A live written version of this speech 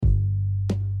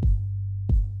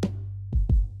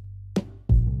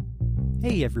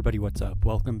Hey everybody, what's up?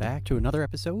 Welcome back to another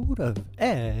episode of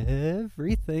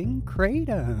Everything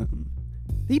Kratom,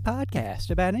 the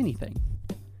podcast about anything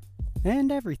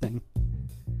and everything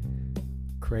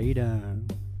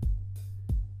Kratom.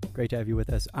 Great to have you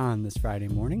with us on this Friday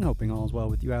morning. Hoping all is well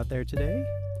with you out there today.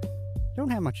 Don't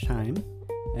have much time,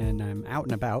 and I'm out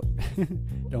and about.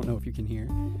 Don't know if you can hear,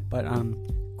 but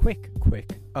quick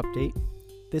update.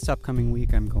 This upcoming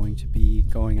week, I'm going to be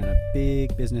going on a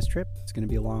big business trip. It's going to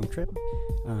be a long trip.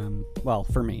 Well,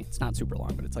 for me, it's not super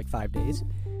long, but it's like 5 days.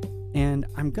 And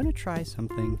I'm going to try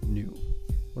something new.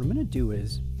 What I'm going to do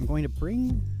is I'm going to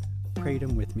bring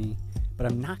Kratom with me, but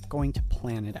I'm not going to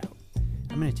plan it out.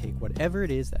 I'm going to take whatever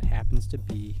it is that happens to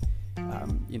be,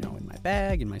 in my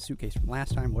bag, in my suitcase from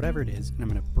last time, whatever it is, and I'm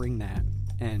going to bring that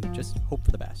and just hope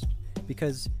for the best.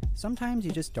 Because sometimes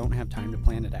you just don't have time to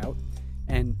plan it out.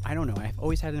 And I don't know, I've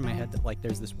always had it in my head that,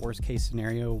 there's this worst case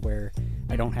scenario where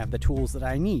I don't have the tools that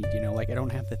I need, I don't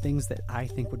have the things that I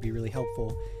think would be really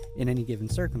helpful in any given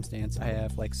circumstance. I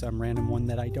have, some random one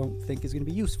that I don't think is going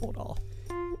to be useful at all.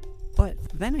 But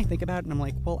then I think about it and I'm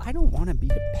like, well, I don't want to be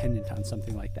dependent on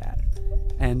something like that.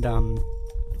 And,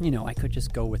 I could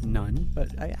just go with none, but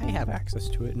I have access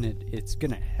to it and it's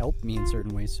going to help me in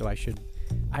certain ways, so I should...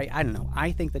 I don't know.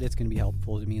 I think that it's going to be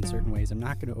helpful to me in certain ways. I'm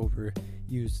not going to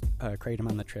overuse Kratom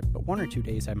on the trip, but 1 or 2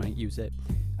 days I might use it.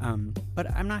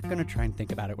 But I'm not going to try and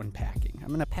think about it when packing. I'm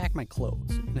going to pack my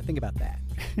clothes. I'm going to think about that.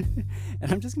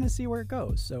 And I'm just going to see where it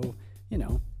goes. So,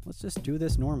 let's just do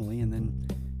this normally and then,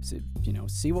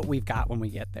 see what we've got when we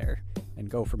get there and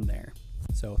go from there.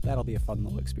 So that'll be a fun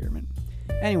little experiment.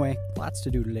 Anyway, lots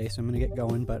to do today, so I'm going to get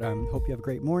going. But hope you have a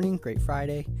great morning, great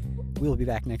Friday. We'll be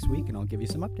back next week, and I'll give you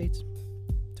some updates.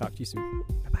 Talk to you soon.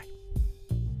 Bye-bye.